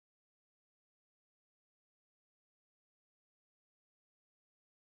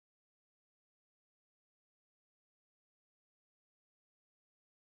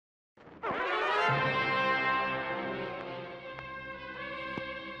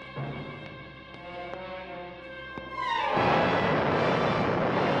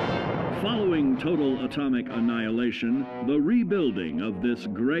Following total atomic annihilation, the rebuilding of this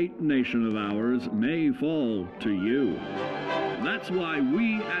great nation of ours may fall to you. That's why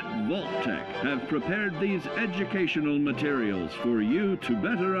we at Vault-Tec have prepared these educational materials for you to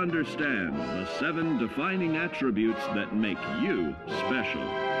better understand the 7 defining attributes that make you special.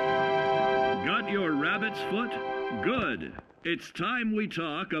 Got your rabbit's foot? Good. It's time we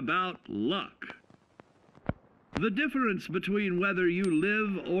talk about luck. The difference between whether you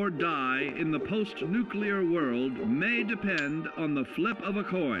live or die in the post-nuclear world may depend on the flip of a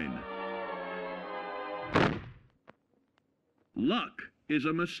coin. Luck is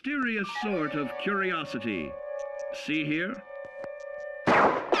a mysterious sort of curiosity. See here?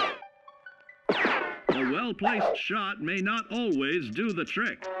 A well-placed shot may not always do the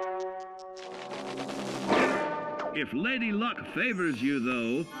trick. If Lady Luck favors you,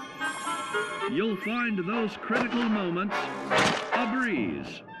 though, you'll find those critical moments a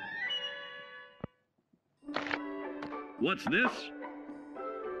breeze. What's this?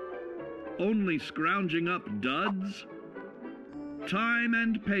 Only scrounging up duds? Time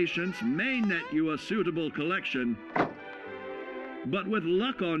and patience may net you a suitable collection, but with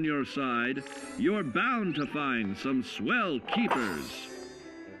luck on your side, you're bound to find some swell keepers.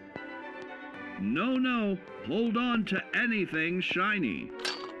 No, hold on to anything shiny.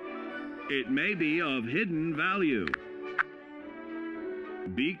 It may be of hidden value.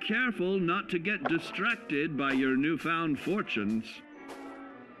 Be careful not to get distracted by your newfound fortunes.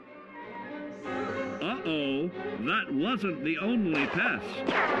 Uh-oh, that wasn't the only pest.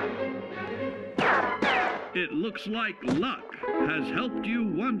 It looks like luck has helped you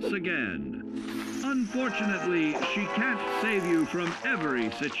once again. Unfortunately, she can't save you from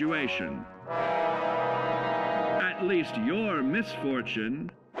every situation. At least your misfortune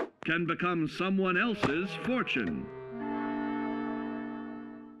can become someone else's fortune.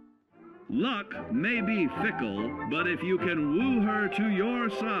 Luck may be fickle, but if you can woo her to your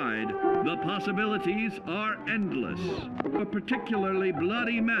side, the possibilities are endless. A particularly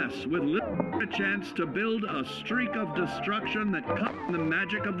bloody mess with a chance to build a streak of destruction that cuts the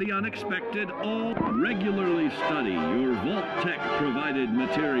magic of the unexpected. All regularly study your Vault-Tec provided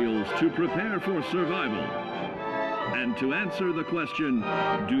materials to prepare for survival. And to answer the question,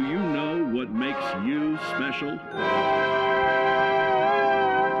 do you know what makes you special?